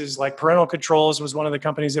spaces. Like parental controls was one of the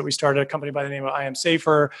companies that we started, a company by the name of I Am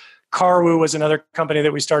Safer. Carwoo was another company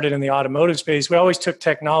that we started in the automotive space. We always took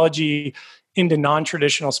technology into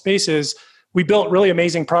non-traditional spaces. We built really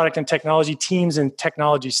amazing product and technology teams and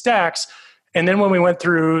technology stacks. And then when we went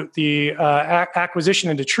through the acquisition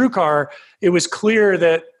into TrueCar, it was clear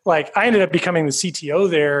that I ended up becoming the CTO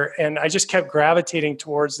there, and I just kept gravitating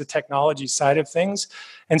towards the technology side of things.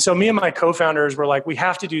 And so me and my co-founders were like, we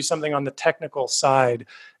have to do something on the technical side.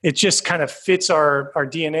 It just kind of fits our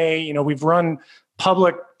DNA. We've run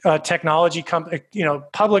public technology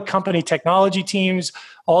public company technology teams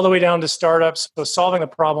all the way down to startups. So solving the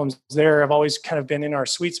problems there have always kind of been in our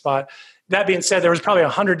sweet spot. That being said, there was probably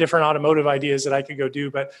 100 different automotive ideas that I could go do,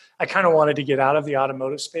 but I kind of wanted to get out of the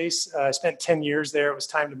automotive space. I spent 10 years there. It was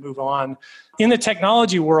time to move on. In the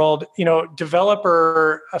technology world,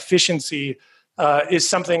 developer efficiency is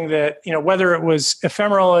something that, whether it was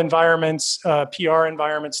ephemeral environments, PR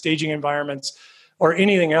environments, staging environments, or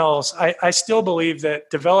anything else, I still believe that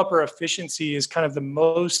developer efficiency is kind of the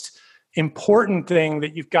most important thing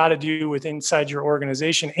that you've got to do inside your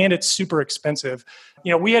organization, and it's super expensive.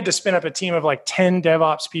 We had to spin up a team of 10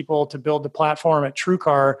 DevOps people to build the platform at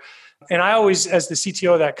TrueCar, and I always, as the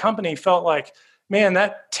CTO of that company, felt like, man,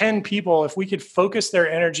 that 10 people, if we could focus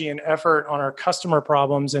their energy and effort on our customer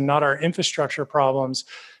problems and not our infrastructure problems,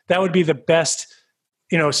 that would be the best,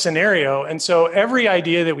 scenario. And so every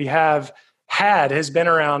idea that we has been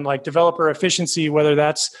around developer efficiency, whether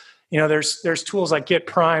that's, there's tools like Git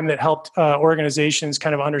Prime that helped organizations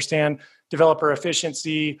kind of understand developer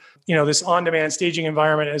efficiency. This on-demand staging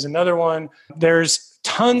environment is another one. There's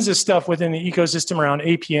tons of stuff within the ecosystem around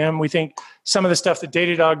APM. We think some of the stuff that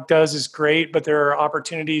Datadog does is great, but there are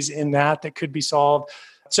opportunities in that could be solved.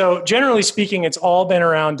 So generally speaking, it's all been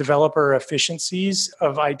around developer efficiencies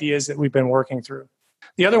of ideas that we've been working through.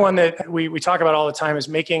 The other one that we talk about all the time is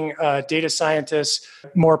making data scientists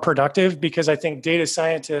more productive, because I think data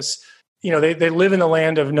scientists, they live in the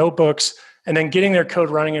land of notebooks, and then getting their code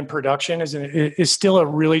running in production is still a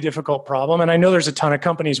really difficult problem. And I know there's a ton of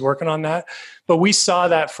companies working on that, but we saw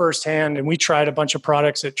that firsthand, and we tried a bunch of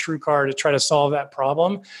products at TrueCar to try to solve that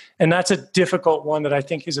problem. And that's a difficult one that I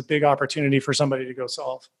think is a big opportunity for somebody to go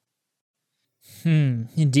solve.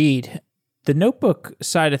 Indeed. The notebook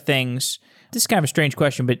side of things, this is kind of a strange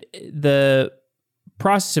question, but the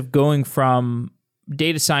process of going from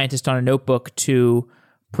data scientist on a notebook to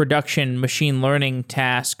production machine learning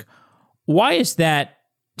task, why is that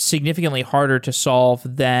significantly harder to solve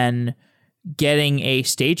than getting a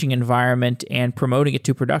staging environment and promoting it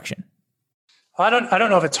to production? I don't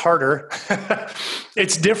know if it's harder.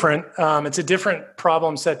 It's different. It's a different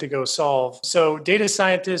problem set to go solve. So data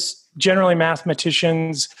scientists, generally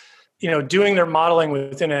mathematicians, doing their modeling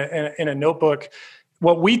within a notebook,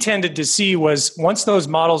 what we tended to see was once those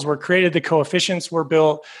models were created, the coefficients were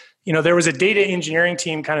built, there was a data engineering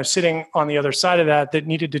team kind of sitting on the other side of that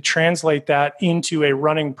needed to translate that into a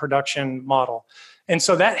running production model. And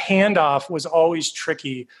so that handoff was always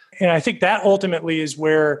tricky. And I think that ultimately is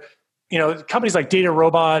where, companies like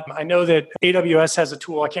DataRobot, I know that AWS has a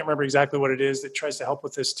tool, I can't remember exactly what it is, that tries to help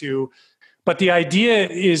with this too. But the idea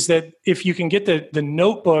is that if you can get the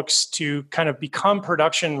notebooks to kind of become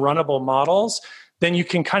production runnable models, then you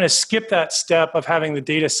can kind of skip that step of having the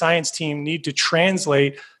data science team need to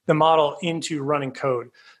translate the model into running code.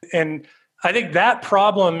 And I think that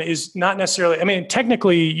problem is not necessarily,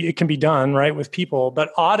 technically it can be done, right, with people, but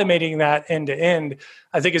automating that end to end,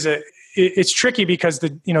 I think it's tricky because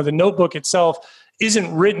the notebook itself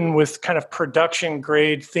isn't written with kind of production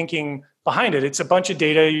grade thinking behind it. It's a bunch of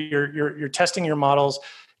data. You're testing your models.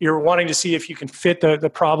 You're wanting to see if you can fit the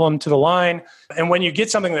problem to the line. And when you get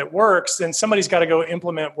something that works, then somebody's got to go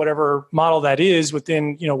implement whatever model that is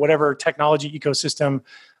within, whatever technology ecosystem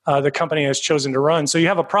the company has chosen to run. So you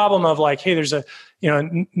have a problem of hey, there's a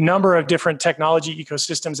number of different technology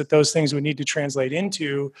ecosystems that those things would need to translate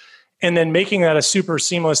into. And then making that a super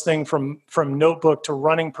seamless thing from notebook to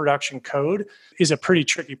running production code is a pretty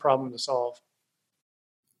tricky problem to solve.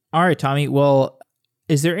 All right, Tommy. Well,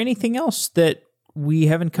 is there anything else that we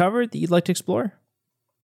haven't covered that you'd like to explore?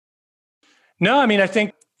 No, I mean, I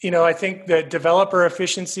think that developer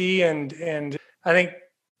efficiency and I think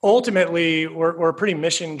ultimately we're a pretty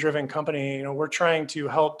mission driven company. We're trying to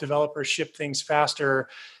help developers ship things faster,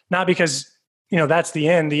 not because, that's the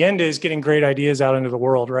end. The end is getting great ideas out into the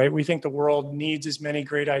world, right? We think the world needs as many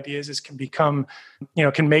great ideas as can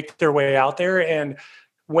make their way out there. And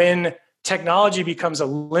when technology becomes a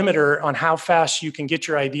limiter on how fast you can get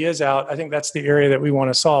your ideas out, I think that's the area that we want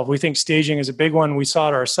to solve. We think staging is a big one. We saw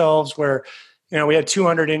it ourselves where we had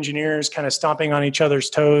 200 engineers kind of stomping on each other's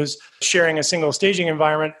toes, sharing a single staging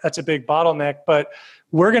environment. That's a big bottleneck, but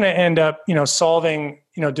we're going to end up, solving,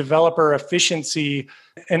 developer efficiency,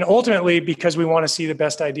 and ultimately because we want to see the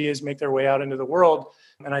best ideas make their way out into the world.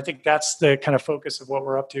 And I think that's the kind of focus of what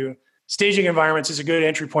we're up to. Staging environments is a good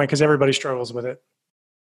entry point because everybody struggles with it.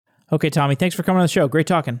 Okay, Tommy, thanks for coming on the show. Great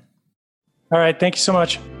talking. All right. Thank you so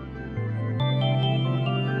much.